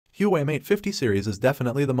Huawei Mate 50 series is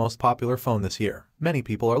definitely the most popular phone this year. Many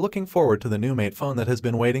people are looking forward to the new Mate phone that has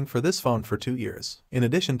been waiting for this phone for 2 years. In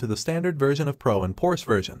addition to the standard version of Pro and Porsche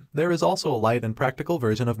version, there is also a light and practical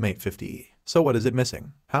version of Mate 50e. So what is it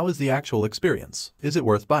missing? How is the actual experience? Is it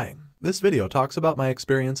worth buying? This video talks about my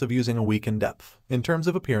experience of using a week in depth. In terms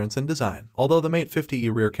of appearance and design, although the Mate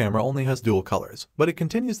 50e rear camera only has dual colors, but it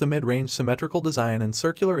continues the mid-range symmetrical design and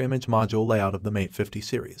circular image module layout of the Mate 50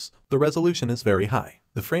 series. The resolution is very high.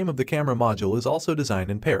 The frame of the camera module is also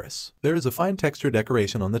designed in Paris. There is a fine texture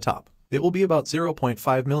decoration on the top. It will be about 0.5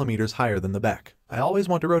 mm higher than the back. I always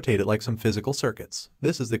want to rotate it like some physical circuits.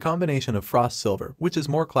 This is the combination of frost silver, which is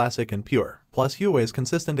more classic and pure, plus Huawei's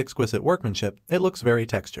consistent exquisite workmanship. It looks very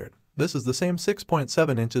textured. This is the same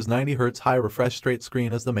 6.7 inches 90Hz high refresh straight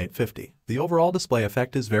screen as the Mate 50. The overall display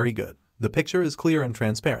effect is very good. The picture is clear and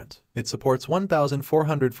transparent. It supports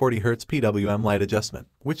 1440 Hz PWM light adjustment,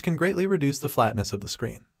 which can greatly reduce the flatness of the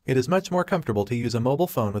screen. It is much more comfortable to use a mobile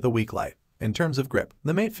phone with a weak light. In terms of grip,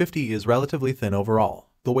 the Mate 50 is relatively thin overall.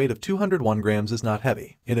 The weight of 201 grams is not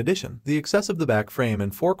heavy. In addition, the excess of the back frame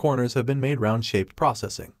and four corners have been made round-shaped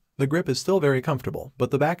processing. The grip is still very comfortable,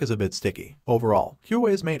 but the back is a bit sticky. Overall,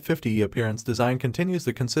 Huawei's Mate 50e appearance design continues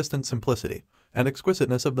the consistent simplicity and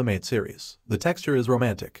exquisiteness of the Mate series. The texture is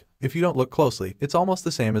romantic. If you don't look closely, it's almost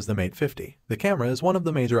the same as the Mate 50. The camera is one of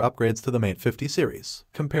the major upgrades to the Mate 50 series.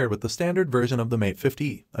 Compared with the standard version of the Mate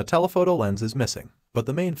 50e, a telephoto lens is missing. But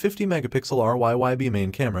the main 50-megapixel RYYB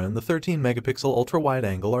main camera and the 13-megapixel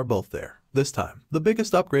ultra-wide-angle are both there. This time, the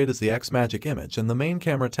biggest upgrade is the X-Magic image and the main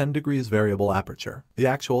camera 10 degrees variable aperture. The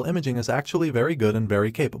actual imaging is actually very good and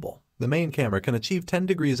very capable. The main camera can achieve 10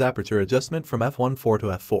 degrees aperture adjustment from f1.4 to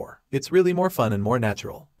f4. It's really more fun and more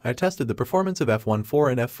natural. I tested the performance of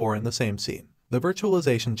f1.4 and f4 in the same scene. The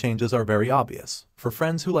virtualization changes are very obvious. For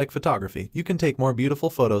friends who like photography, you can take more beautiful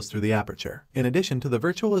photos through the aperture. In addition to the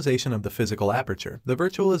virtualization of the physical aperture, the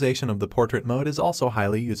virtualization of the portrait mode is also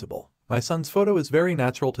highly usable. My son's photo is very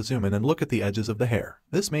natural to zoom in and look at the edges of the hair.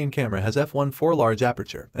 This main camera has f1.4 large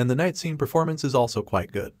aperture, and the night scene performance is also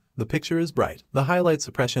quite good. The picture is bright, the highlight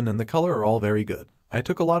suppression and the color are all very good. I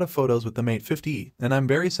took a lot of photos with the Mate 50e, and I'm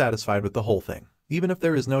very satisfied with the whole thing. Even if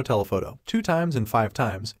there is no telephoto, 2 times and 5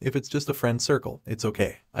 times, if it's just a friend circle, it's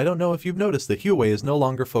okay. I don't know if you've noticed that Huawei is no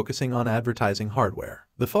longer focusing on advertising hardware.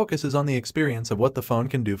 The focus is on the experience of what the phone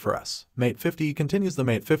can do for us. Mate 50 continues the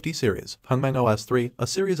Mate 50 series, HarmonyOS 3, a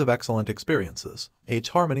series of excellent experiences.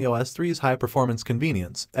 HarmonyOS 3's high-performance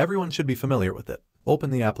convenience, everyone should be familiar with it. Open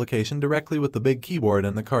the application directly with the big keyboard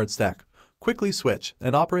and the card stack. Quickly switch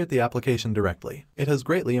and operate the application directly. It has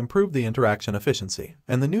greatly improved the interaction efficiency,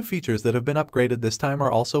 and the new features that have been upgraded this time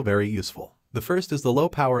are also very useful. The first is the low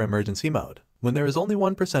power emergency mode. When there is only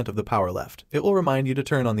 1% of the power left, it will remind you to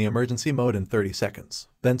turn on the emergency mode in 30 seconds.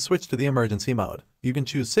 Then switch to the emergency mode. You can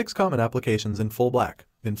choose 6 common applications in full black.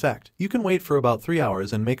 In fact, you can wait for about 3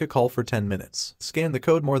 hours and make a call for 10 minutes. Scan the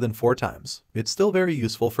code more than 4 times. It's still very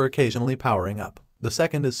useful for occasionally powering up. The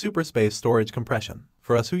second is super space storage compression.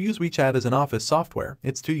 For us who use WeChat as an office software,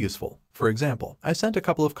 it's too useful. For example, I sent a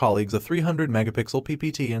couple of colleagues a 300-megapixel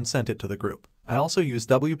PPT and sent it to the group. I also used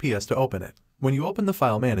WPS to open it. When you open the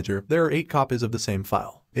file manager, there are 8 copies of the same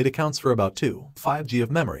file. It accounts for about 2.5 GB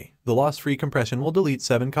of memory. The loss-free compression will delete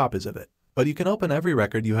 7 copies of it. But you can open every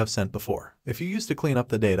record you have sent before. If you used to clean up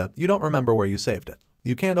the data, you don't remember where you saved it.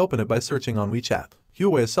 You can't open it by searching on WeChat.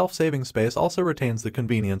 Huawei's self-saving space also retains the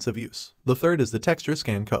convenience of use. The third is the texture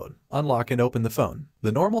scan code. Unlock and open the phone.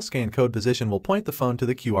 The normal scan code position will point the phone to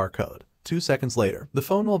the QR code. 2 seconds later, the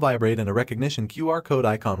phone will vibrate and a recognition QR code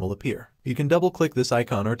icon will appear. You can double-click this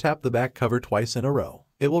icon or tap the back cover twice in a row.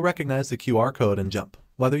 It will recognize the QR code and jump.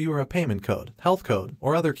 Whether you are a payment code, health code,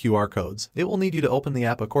 or other QR codes, it will need you to open the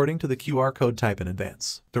app according to the QR code type in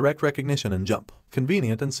advance. Direct recognition and jump.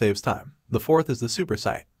 Convenient and saves time. The fourth is the super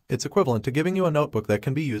site. It's equivalent to giving you a notebook that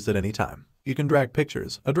can be used at any time. You can drag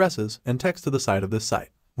pictures, addresses, and text to the side of this site.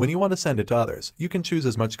 When you want to send it to others, you can choose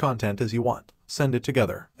as much content as you want. Send it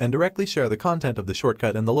together, and directly share the content of the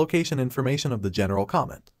shortcut and the location information of the general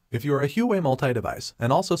comment. If you are a Huawei multi-device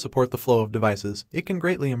and also support the flow of devices, it can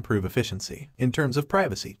greatly improve efficiency. In terms of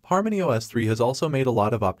privacy, HarmonyOS 3 has also made a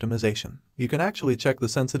lot of optimization. You can actually check the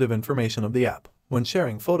sensitive information of the app. When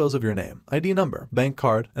sharing photos of your name, ID number, bank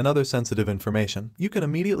card, and other sensitive information, you can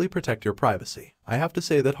immediately protect your privacy. I have to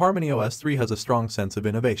say that HarmonyOS 3 has a strong sense of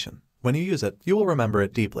innovation. When you use it, you will remember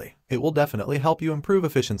it deeply. It will definitely help you improve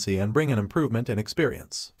efficiency and bring an improvement in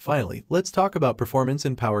experience. Finally, let's talk about performance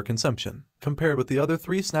in power consumption. Compared with the other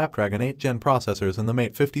three Snapdragon 8 Gen processors in the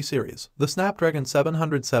Mate 50 series, the Snapdragon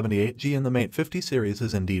 778G in the Mate 50 series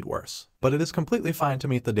is indeed worse. But it is completely fine to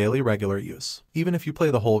meet the daily regular use. Even if you play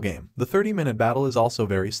the whole game, the 30-minute battle is also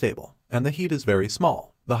very stable, and the heat is very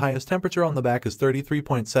small. The highest temperature on the back is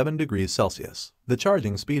 33.7 degrees Celsius. The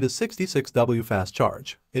charging speed is 66W fast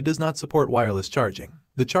charge. It does not support wireless charging.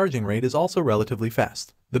 The charging rate is also relatively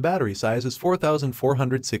fast. The battery size is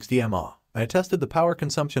 4460 mAh. I tested the power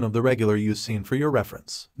consumption of the regular use scene for your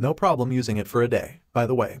reference. No problem using it for a day. By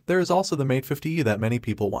the way, there is also the Mate 50e that many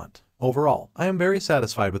people want. Overall, I am very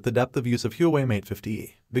satisfied with the depth of use of Huawei Mate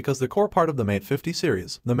 50e, because the core part of the Mate 50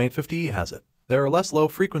 series, the Mate 50e, has it. There are less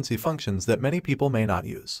low-frequency functions that many people may not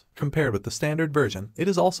use. Compared with the standard version, it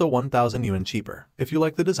is also 1,000 yuan cheaper. If you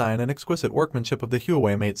like the design and exquisite workmanship of the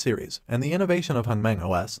Huawei Mate series and the innovation of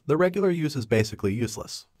HarmonyOS, the regular use is basically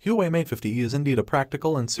useless. Huawei Mate 50e is indeed a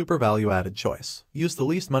practical and super value-added choice. Use the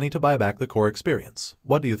least money to buy back the core experience.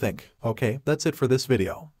 What do you think? Okay, that's it for this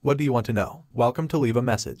video. What do you want to know? Welcome to leave a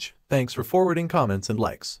message. Thanks for forwarding comments and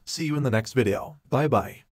likes. See you in the next video. Bye-bye.